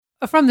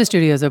From the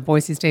studios of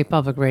Boise State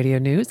Public Radio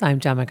News, I'm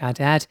Gemma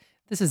Cadet.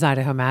 This is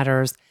Idaho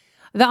Matters.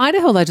 The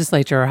Idaho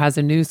legislature has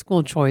a new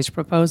school choice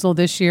proposal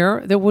this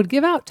year that would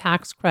give out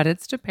tax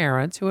credits to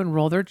parents who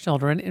enroll their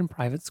children in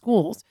private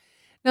schools.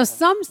 Now,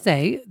 some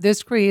say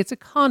this creates a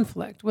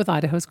conflict with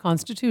Idaho's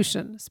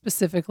Constitution,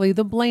 specifically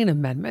the Blaine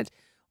Amendment,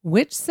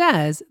 which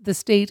says the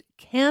state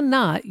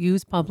cannot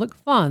use public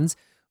funds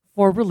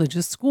for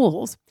religious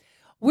schools.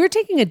 We're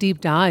taking a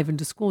deep dive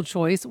into school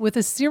choice with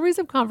a series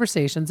of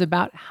conversations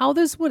about how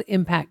this would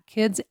impact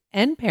kids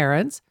and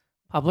parents,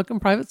 public and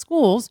private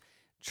schools,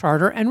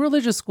 charter and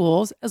religious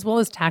schools, as well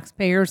as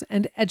taxpayers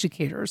and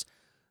educators.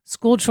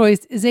 School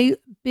choice is a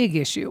big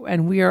issue,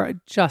 and we are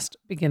just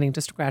beginning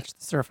to scratch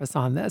the surface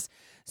on this.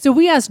 So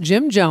we asked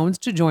Jim Jones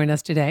to join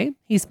us today.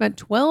 He spent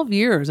 12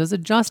 years as a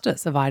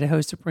justice of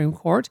Idaho's Supreme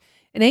Court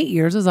and 8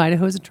 years as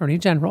Idaho's Attorney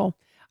General.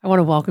 I want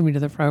to welcome you to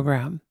the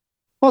program.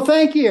 Well,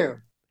 thank you.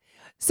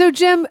 So,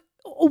 Jim,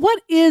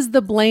 what is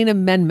the Blaine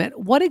Amendment?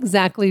 What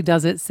exactly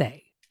does it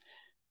say?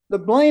 The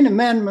Blaine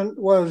Amendment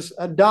was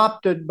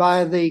adopted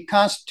by the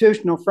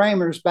constitutional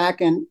framers back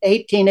in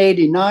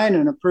 1889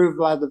 and approved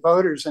by the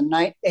voters in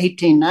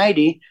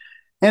 1890.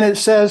 And it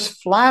says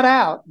flat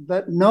out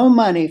that no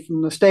money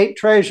from the state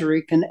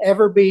treasury can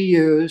ever be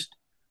used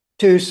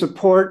to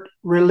support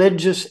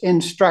religious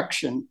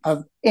instruction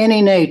of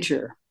any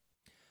nature.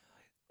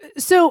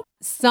 So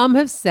some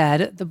have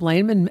said the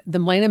Blaine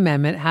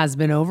Amendment has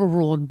been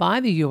overruled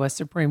by the U.S.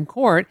 Supreme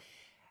Court.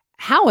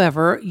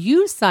 However,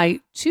 you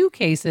cite two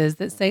cases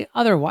that say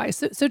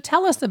otherwise. So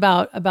tell us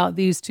about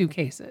these two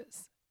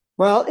cases.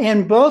 Well,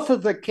 in both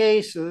of the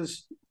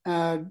cases,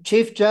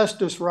 Chief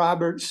Justice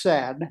Roberts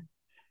said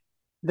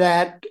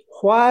that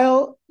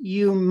while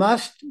you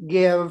must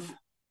give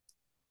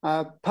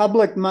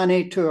public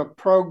money to a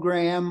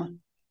program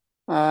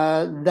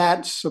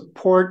that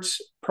supports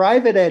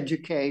private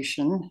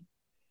education,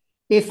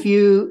 if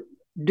you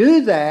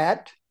do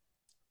that,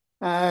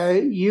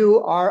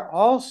 you are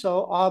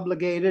also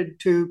obligated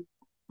to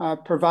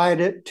provide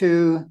it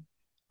to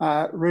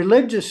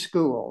religious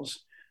schools.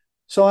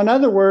 So in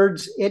other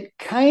words, it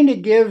kind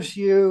of gives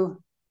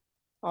you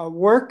a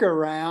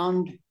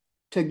workaround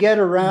to get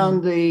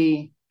around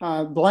the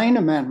Blaine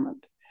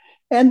Amendment.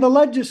 And the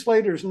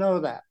legislators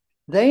know that.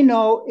 They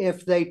know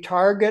if they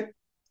target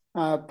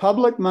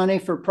public money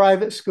for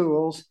private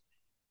schools,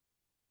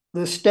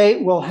 the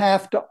state will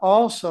have to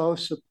also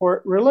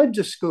support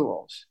religious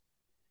schools.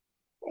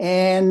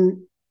 And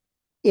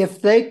if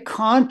they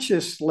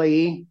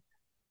consciously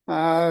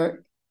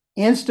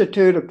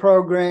institute a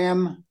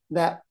program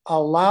that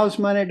allows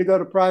money to go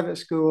to private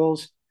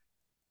schools,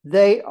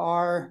 they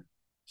are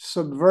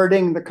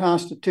subverting the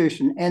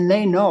Constitution, and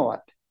they know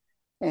it.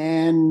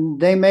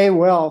 And they may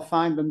well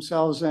find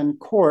themselves in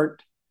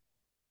court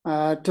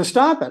to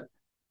stop it.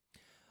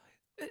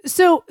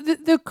 So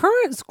the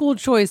current school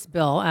choice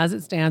bill, as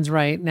it stands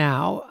right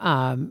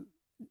now,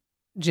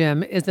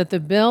 Jim, is that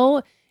the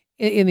bill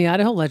in the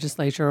Idaho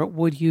legislature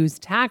would use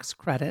tax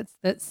credits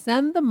that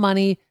send the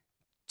money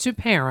to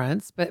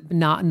parents, but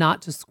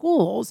not to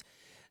schools.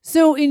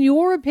 So in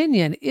your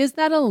opinion, is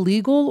that a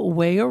legal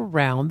way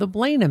around the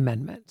Blaine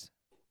Amendment?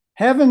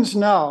 Heavens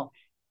no.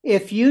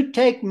 If you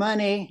take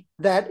money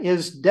that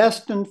is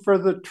destined for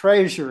the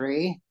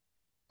Treasury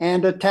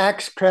and a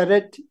tax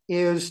credit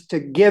is to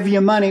give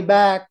you money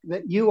back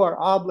that you are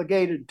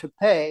obligated to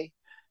pay,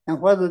 and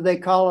whether they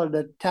call it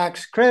a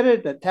tax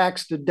credit, a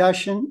tax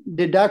deduction,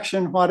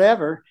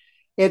 whatever,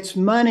 it's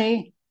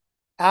money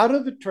out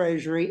of the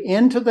Treasury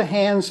into the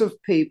hands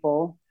of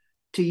people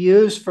to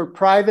use for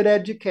private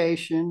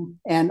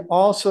education and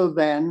also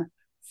then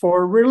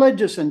for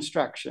religious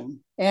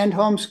instruction and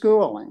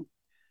homeschooling.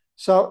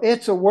 So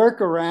it's a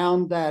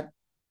workaround that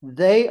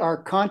they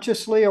are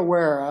consciously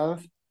aware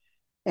of,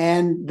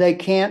 and they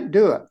can't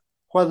do it,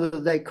 whether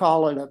they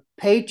call it a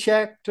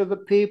paycheck to the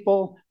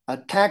people, a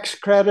tax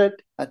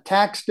credit, a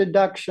tax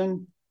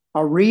deduction,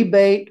 a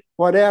rebate,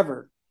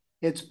 whatever.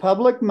 It's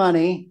public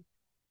money.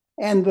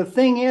 And the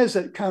thing is,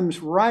 it comes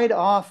right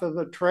off of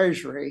the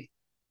Treasury.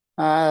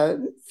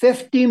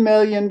 $50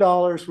 million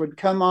would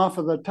come off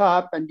of the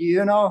top. And do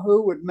you know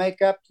who would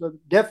make up the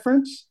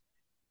difference?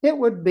 It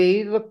would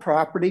be the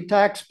property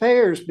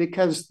taxpayers,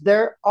 because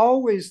they're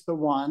always the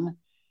one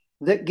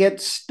that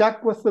gets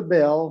stuck with the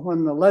bill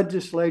when the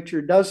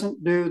legislature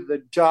doesn't do the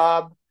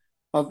job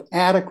of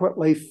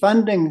adequately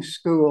funding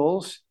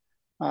schools,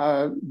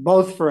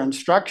 both for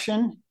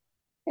instruction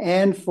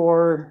and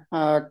for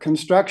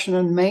construction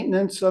and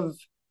maintenance of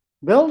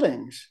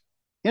buildings.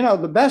 You know,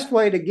 the best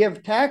way to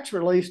give tax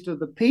release to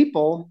the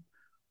people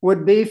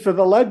would be for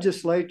the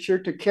legislature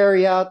to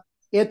carry out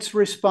its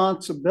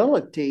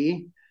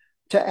responsibility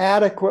to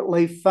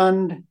adequately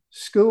fund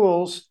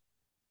schools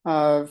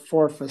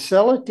for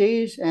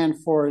facilities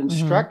and for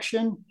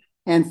instruction,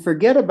 and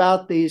forget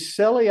about these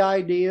silly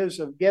ideas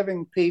of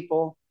giving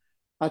people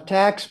a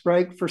tax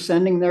break for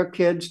sending their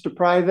kids to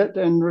private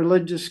and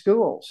religious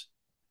schools.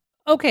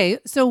 Okay,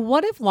 so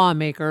what if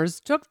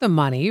lawmakers took the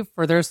money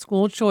for their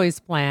school choice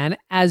plan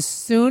as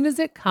soon as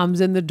it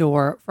comes in the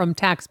door from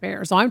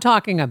taxpayers? So I'm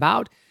talking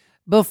about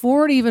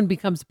before it even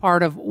becomes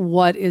part of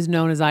what is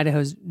known as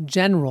Idaho's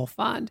general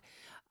fund.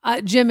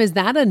 Jim, is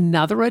that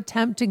another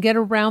attempt to get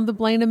around the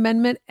Blaine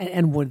Amendment?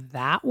 And would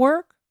that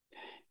work?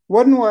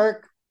 Wouldn't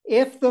work.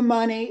 If the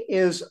money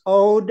is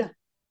owed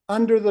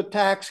under the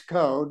tax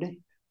code,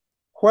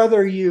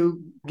 whether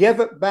you give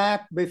it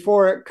back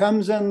before it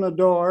comes in the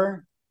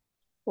door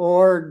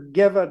or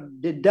give a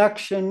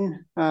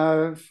deduction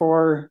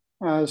for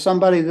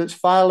somebody that's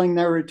filing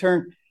their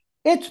return,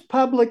 it's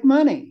public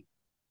money.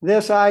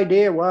 This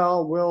idea,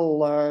 well,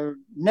 we'll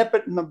nip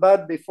it in the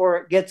bud before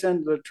it gets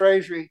into the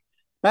Treasury,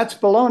 that's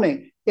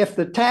baloney. If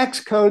the tax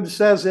code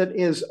says it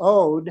is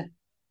owed,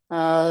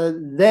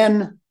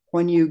 then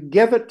when you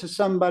give it to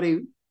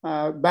somebody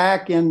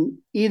back in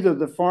either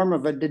the form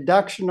of a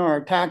deduction or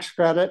a tax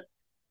credit,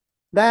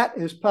 that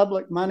is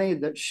public money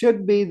that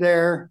should be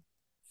there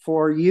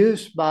for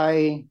use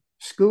by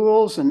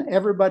schools and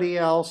everybody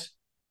else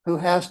who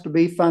has to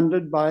be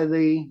funded by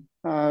the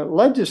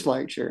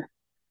legislature.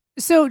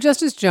 So,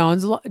 Justice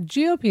Jones,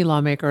 GOP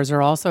lawmakers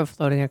are also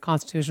floating a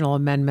constitutional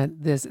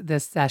amendment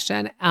this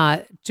session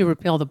to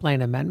repeal the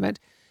Blaine Amendment.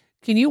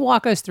 Can you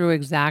walk us through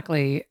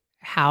exactly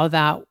how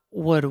that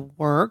would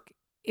work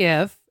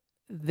if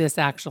this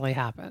actually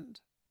happened?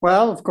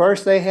 Well, of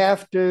course, they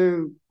have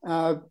to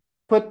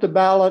put the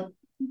ballot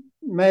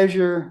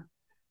measure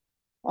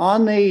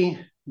on the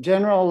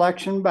general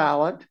election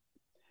ballot.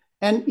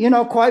 And,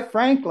 quite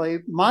frankly,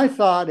 my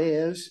thought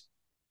is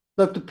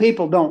that the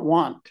people don't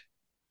want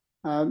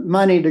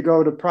money to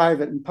go to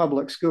private and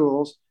public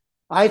schools.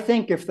 I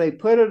think if they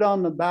put it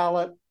on the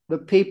ballot, the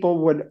people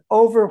would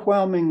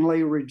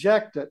overwhelmingly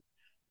reject it.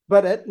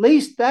 But at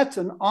least that's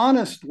an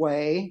honest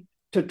way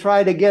to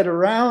try to get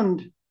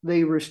around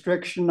the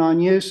restriction on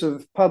use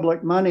of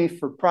public money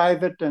for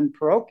private and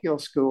parochial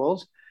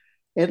schools.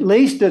 At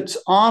least it's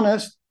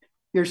honest.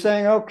 You're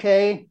saying,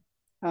 okay,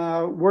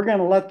 we're going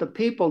to let the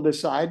people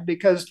decide,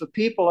 because the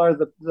people are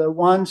the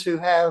ones who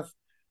have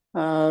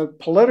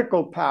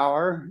political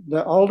power,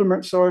 the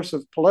ultimate source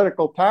of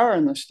political power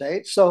in the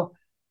state. So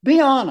be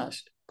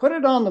honest, put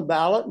it on the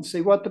ballot and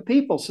see what the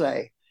people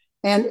say.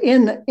 And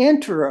in the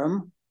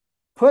interim,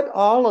 put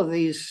all of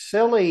these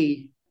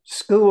silly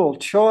school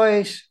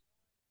choice,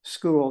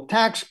 school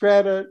tax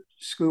credit,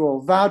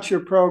 school voucher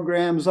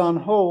programs on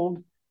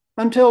hold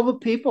until the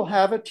people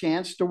have a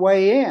chance to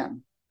weigh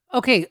in.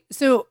 Okay,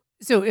 so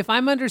if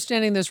I'm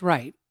understanding this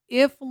right,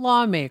 if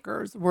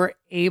lawmakers were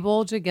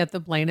able to get the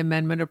Blaine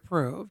Amendment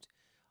approved,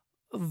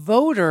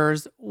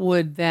 voters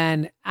would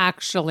then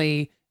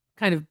actually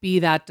kind of be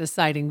that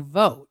deciding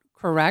vote,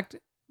 correct?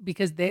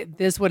 Because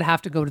this would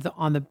have to go to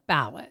on the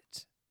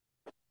ballot.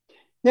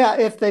 Yeah,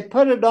 if they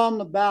put it on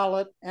the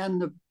ballot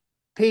and the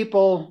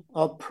people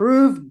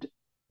approved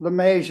the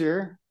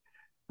measure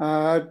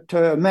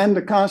to amend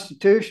the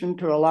Constitution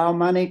to allow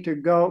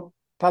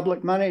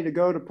public money to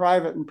go to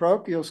private and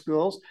parochial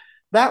schools,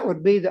 that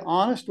would be the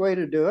honest way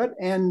to do it,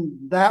 and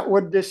that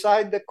would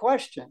decide the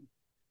question.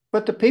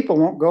 But the people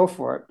won't go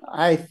for it.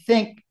 I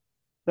think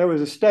there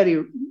was a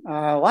study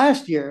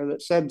last year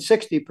that said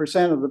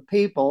 60% of the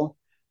people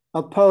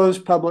oppose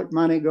public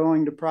money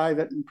going to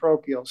private and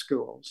parochial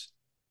schools.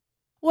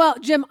 Well,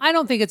 Jim, I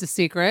don't think it's a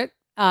secret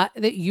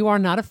that you are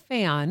not a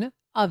fan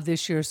of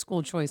this year's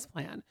school choice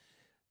plan.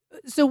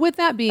 So with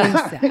that being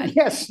said...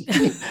 Yes,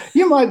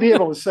 you might be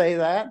able to say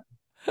that.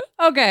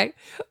 Okay.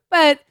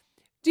 But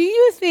do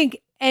you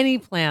think any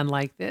plan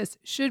like this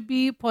should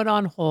be put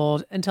on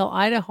hold until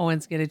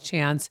Idahoans get a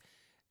chance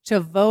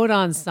to vote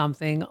on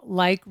something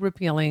like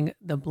repealing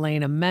the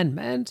Blaine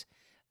Amendment?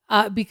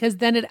 Because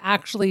then it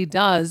actually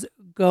does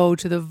go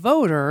to the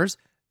voters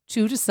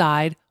to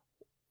decide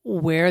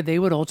where they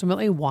would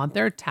ultimately want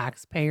their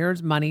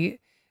taxpayers' money,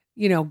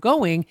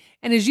 going.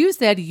 And as you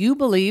said, you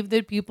believe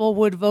that people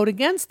would vote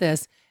against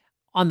this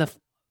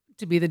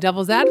to be the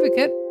devil's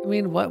advocate. I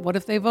mean, what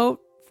if they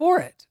vote for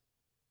it?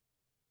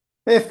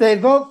 If they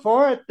vote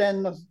for it,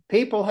 then the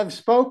people have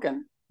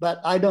spoken,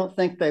 but I don't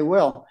think they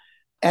will.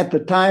 At the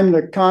time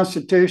the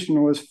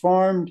Constitution was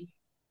formed,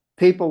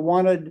 people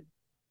wanted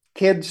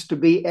kids to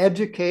be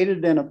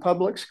educated in a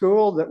public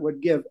school that would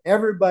give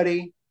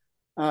everybody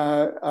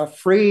a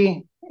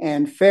free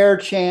and fair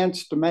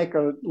chance to make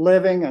a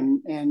living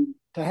and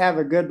to have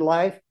a good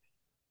life.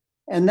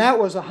 And that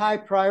was a high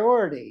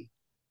priority.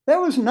 There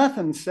was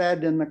nothing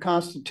said in the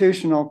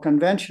Constitutional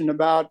Convention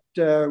about,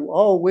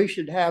 we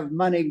should have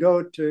money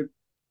go to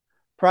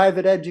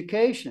private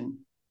education.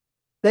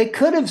 They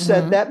could have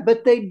said that,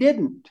 but they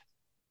didn't.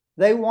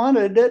 They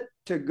wanted it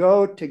to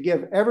go to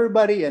give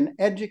everybody an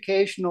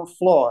educational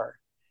floor.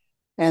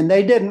 And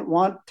they didn't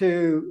want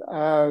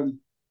to,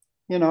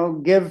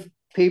 give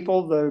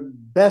people the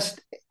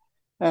best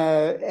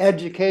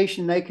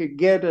education they could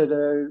get at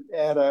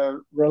a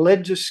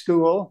religious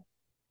school,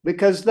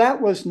 because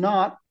that was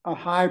not a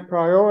high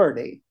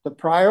priority. The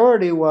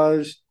priority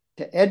was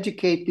to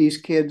educate these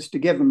kids, to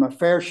give them a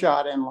fair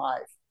shot in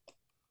life.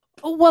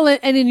 Well,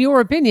 and in your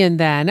opinion,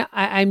 then,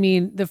 I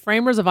mean, the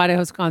framers of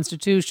Idaho's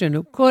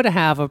Constitution could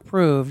have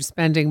approved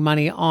spending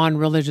money on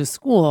religious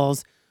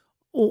schools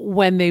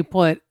when they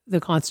put the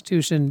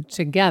Constitution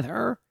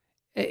together.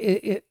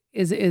 Do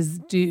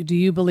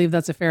you believe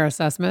that's a fair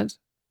assessment?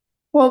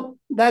 Well,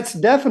 that's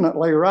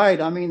definitely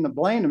right. I mean, the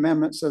Blaine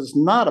Amendment says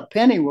not a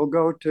penny will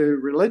go to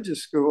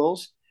religious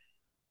schools,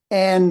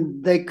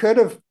 and they could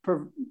have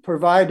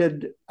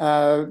provided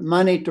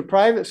money to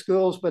private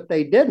schools, but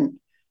they didn't.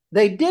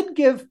 They did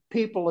give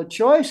people a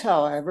choice,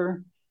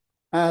 however.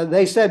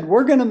 They said,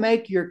 we're going to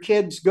make your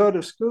kids go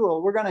to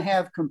school. We're going to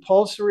have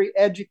compulsory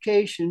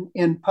education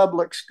in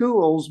public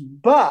schools,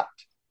 but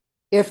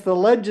if the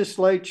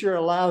legislature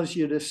allows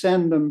you to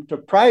send them to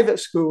private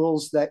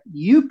schools that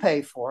you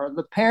pay for,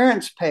 the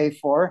parents pay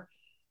for,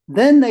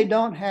 then they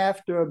don't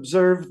have to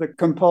observe the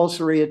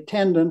compulsory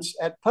attendance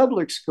at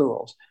public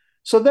schools.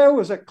 So there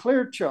was a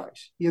clear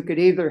choice. You could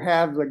either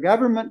have the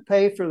government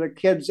pay for the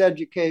kids'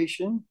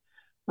 education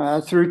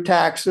through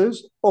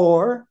taxes,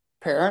 or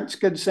parents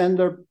could send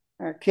their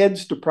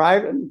kids to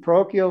private and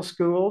parochial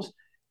schools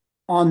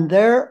on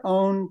their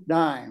own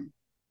dime.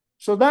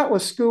 So that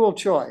was school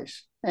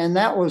choice. And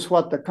that was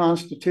what the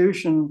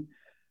Constitution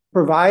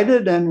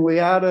provided. And we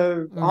ought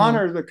to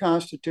honor the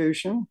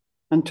Constitution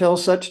until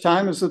such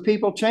time as the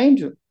people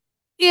change it.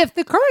 If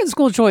the current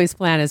school choice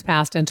plan is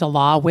passed into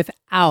law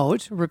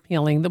without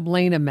repealing the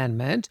Blaine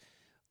Amendment,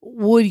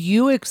 would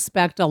you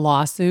expect a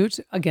lawsuit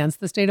against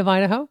the state of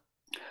Idaho?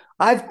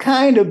 I've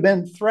kind of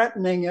been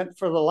threatening it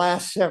for the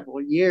last several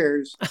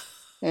years.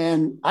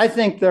 And I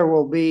think there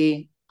will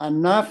be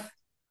enough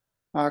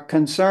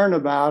concern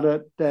about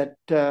it that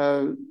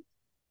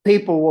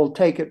people will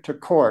take it to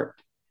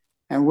court.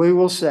 And we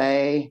will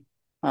say,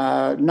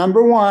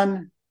 number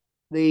one,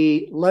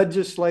 the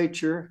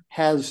legislature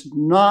has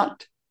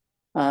not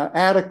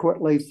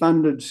adequately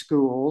funded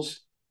schools,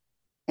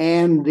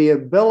 and the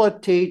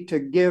ability to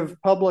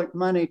give public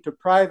money to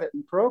private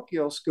and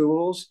parochial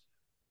schools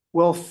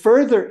will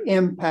further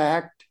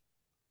impact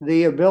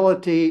the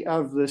ability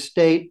of the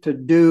state to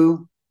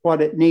do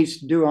what it needs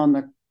to do on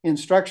the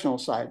instructional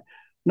side.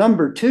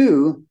 Number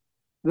two,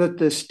 that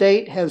the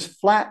state has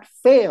flat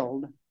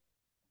failed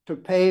to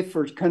pay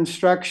for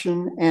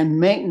construction and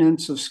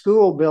maintenance of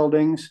school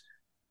buildings.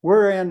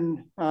 We're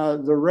in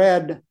the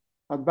red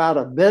about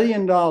 $1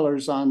 billion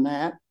on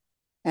that.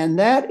 And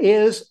that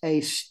is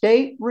a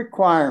state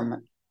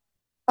requirement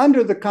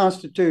under the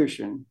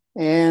Constitution.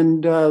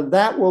 And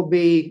that will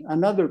be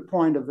another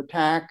point of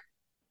attack.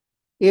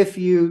 If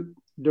you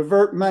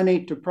divert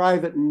money to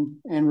private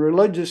and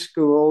religious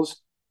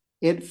schools,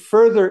 it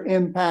further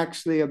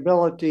impacts the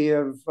ability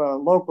of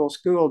local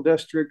school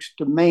districts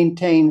to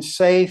maintain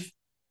safe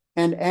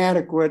and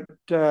adequate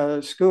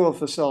school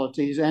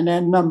facilities. And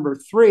then number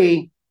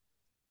three,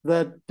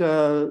 that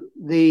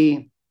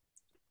the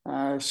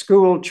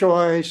school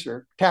choice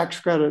or tax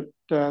credit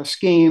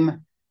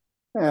scheme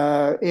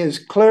is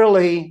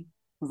clearly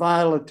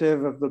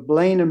violative of the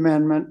Blaine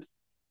Amendment.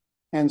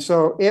 And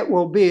so it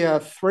will be a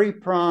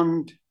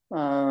three-pronged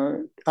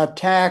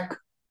attack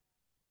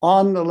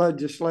on the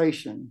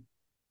legislation.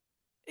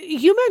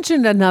 You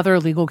mentioned another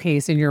legal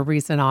case in your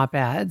recent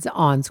op-eds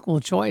on school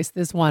choice.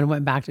 This one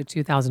went back to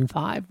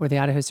 2005, where the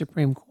Idaho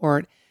Supreme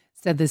Court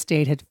said the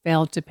state had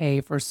failed to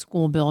pay for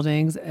school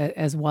buildings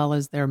as well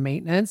as their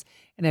maintenance.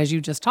 And as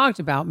you just talked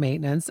about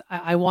maintenance,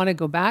 I want to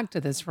go back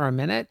to this for a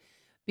minute,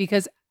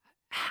 because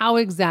how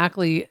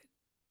exactly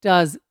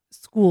does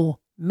school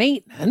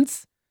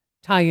maintenance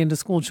tie into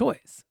school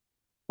choice?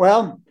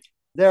 Well,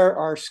 there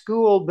are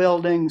school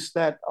buildings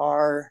that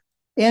are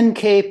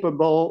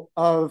incapable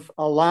of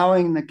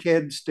allowing the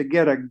kids to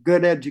get a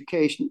good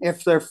education.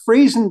 If they're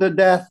freezing to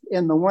death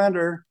in the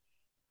winter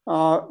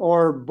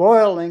or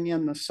boiling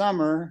in the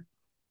summer,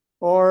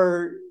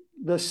 or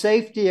the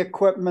safety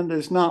equipment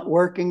is not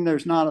working,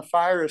 there's not a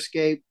fire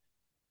escape,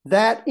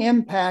 that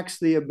impacts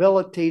the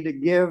ability to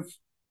give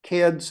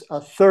kids a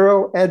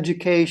thorough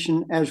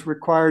education as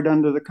required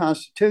under the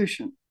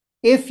Constitution.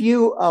 If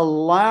you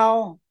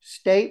allow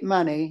state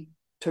money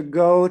to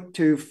go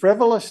to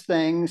frivolous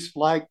things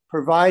like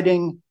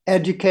providing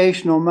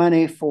educational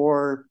money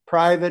for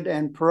private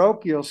and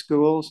parochial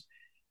schools,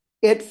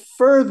 it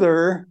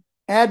further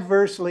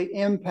adversely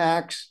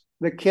impacts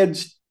the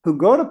kids who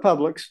go to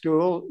public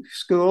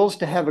schools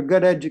to have a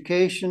good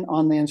education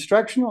on the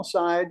instructional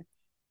side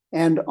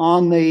and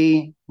on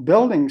the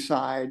building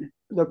side.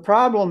 The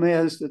problem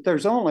is that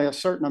there's only a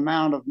certain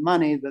amount of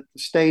money that the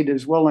state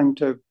is willing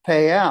to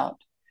pay out.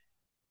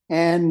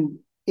 And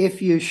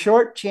if you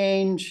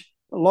shortchange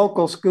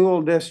local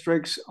school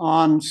districts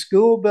on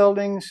school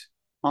buildings,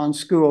 on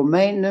school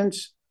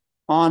maintenance,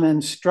 on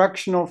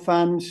instructional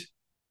funds,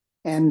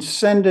 and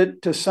send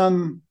it to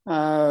some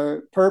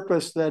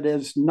purpose that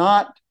is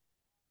not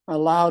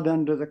allowed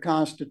under the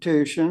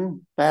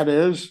Constitution, that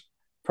is,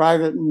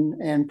 private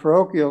and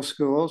parochial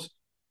schools,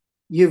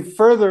 you've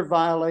further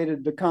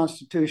violated the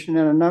Constitution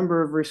in a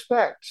number of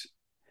respects.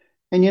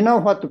 And you know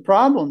what the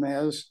problem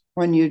is?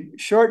 When you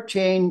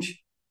shortchange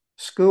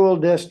school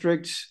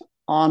districts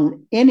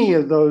on any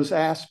of those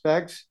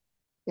aspects,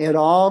 it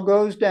all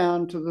goes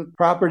down to the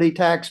property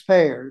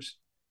taxpayers.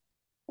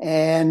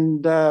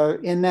 And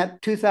in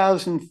that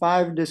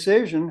 2005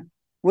 decision,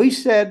 We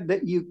said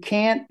that you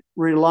can't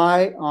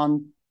rely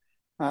on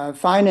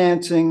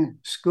financing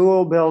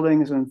school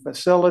buildings and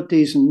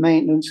facilities and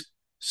maintenance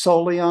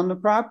solely on the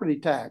property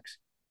tax.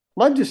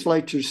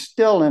 Legislature's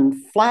still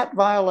in flat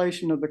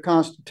violation of the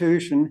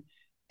Constitution,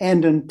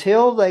 and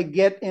until they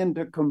get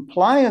into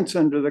compliance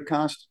under the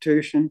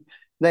Constitution,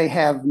 they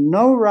have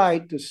no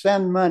right to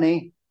send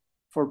money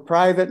for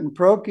private and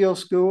parochial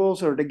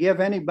schools or to give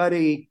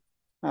anybody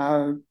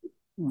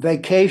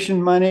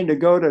vacation money to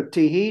go to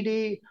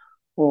Tahiti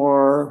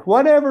or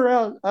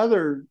whatever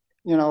other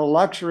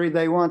luxury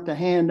they want to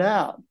hand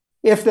out.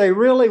 If they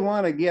really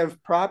want to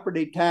give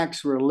property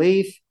tax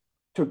relief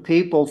to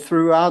people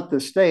throughout the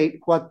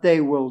state, what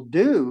they will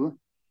do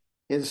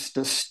is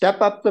to step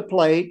up the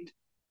plate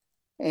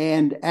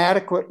and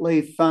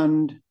adequately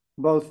fund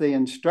both the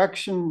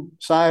instruction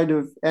side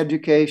of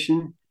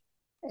education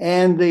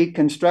and the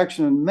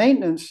construction and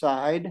maintenance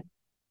side,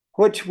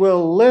 which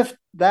will lift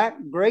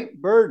that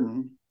great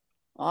burden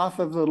off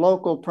of the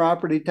local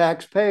property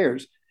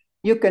taxpayers.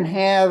 You can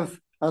have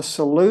a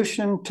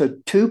solution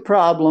to two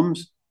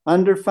problems: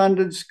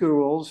 underfunded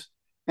schools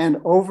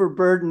and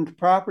overburdened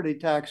property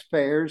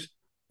taxpayers,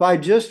 by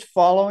just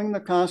following the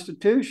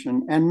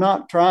Constitution and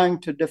not trying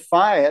to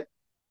defy it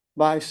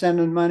by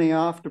sending money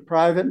off to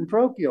private and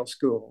parochial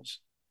schools.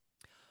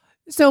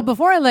 So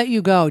before I let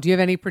you go, do you have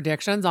any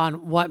predictions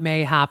on what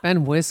may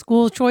happen with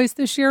school choice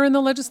this year in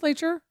the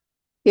legislature?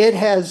 It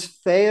has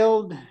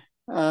failed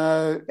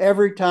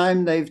every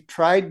time they've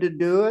tried to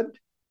do it.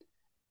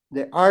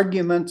 The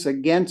arguments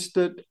against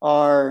it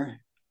are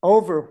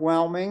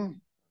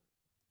overwhelming.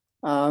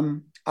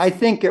 I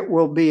think it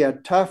will be a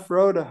tough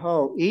row to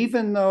hoe,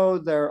 even though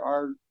there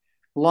are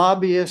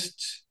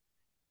lobbyists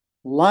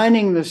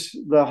lining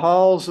the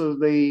halls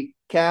of the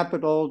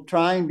Capitol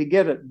trying to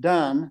get it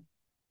done.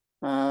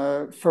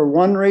 For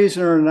one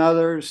reason or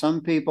another,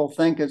 some people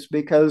think it's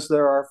because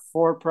there are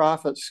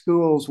for-profit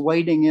schools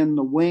waiting in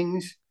the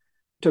wings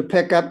to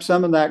pick up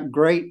some of that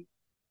great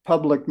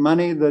public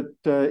money that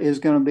is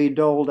going to be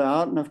doled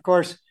out. And of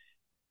course,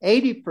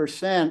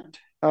 80%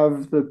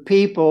 of the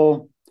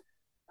people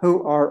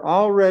who are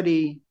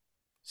already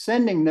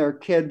sending their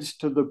kids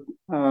to the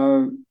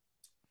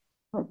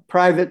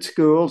private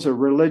schools or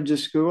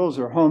religious schools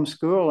or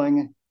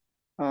homeschooling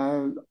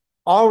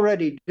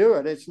already do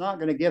it. It's not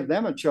going to give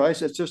them a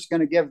choice. It's just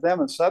going to give them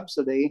a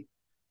subsidy.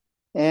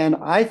 And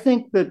I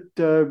think that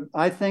they're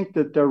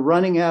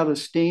running out of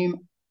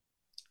steam.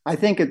 I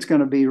think it's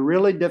going to be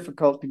really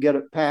difficult to get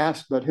it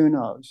passed, but who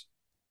knows?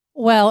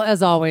 Well,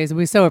 as always,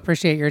 we so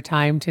appreciate your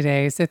time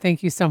today. So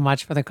thank you so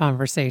much for the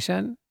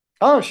conversation.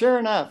 Oh, sure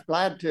enough.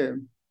 Glad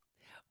to.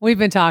 We've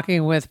been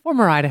talking with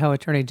former Idaho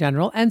Attorney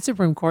General and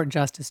Supreme Court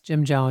Justice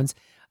Jim Jones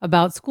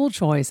about school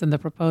choice and the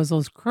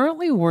proposals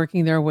currently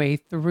working their way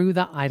through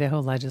the Idaho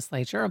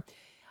legislature.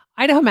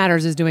 Idaho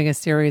Matters is doing a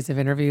series of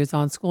interviews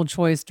on school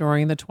choice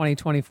during the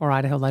 2024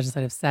 Idaho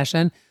legislative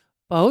session,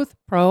 both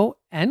pro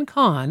and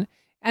con.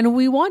 And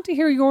we want to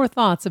hear your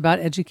thoughts about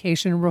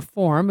education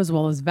reform as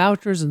well as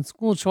vouchers and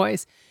school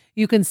choice.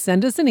 You can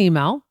send us an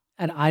email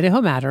at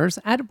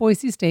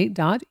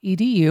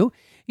idahomatters@boisestate.edu.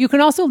 You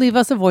can also leave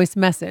us a voice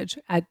message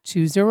at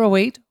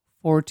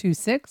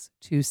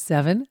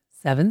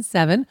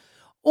 208-426-2777.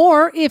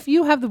 Or if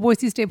you have the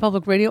Boise State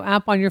Public Radio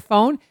app on your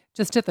phone,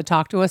 just hit the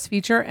Talk to Us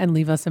feature and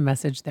leave us a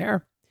message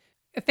there.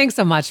 Thanks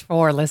so much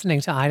for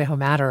listening to Idaho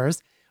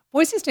Matters.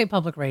 Boise State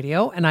Public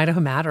Radio and Idaho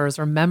Matters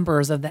are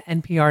members of the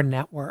NPR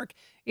network.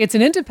 It's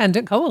an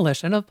independent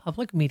coalition of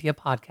public media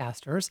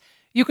podcasters.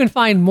 You can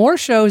find more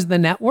shows in the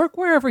network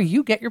wherever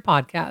you get your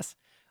podcasts.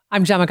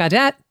 I'm Gemma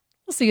Gaudette.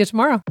 We'll see you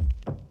tomorrow.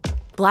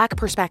 Black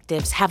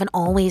perspectives haven't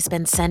always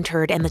been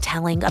centered in the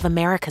telling of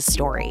America's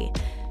story.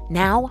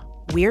 Now,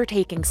 we're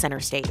taking center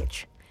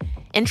stage.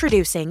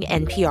 Introducing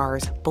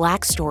NPR's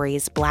Black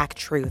Stories, Black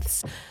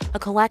Truths, a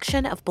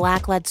collection of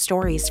Black-led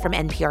stories from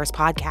NPR's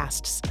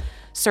podcasts.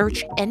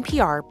 Search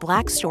NPR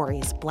Black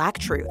Stories, Black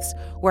Truths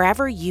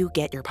wherever you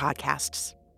get your podcasts.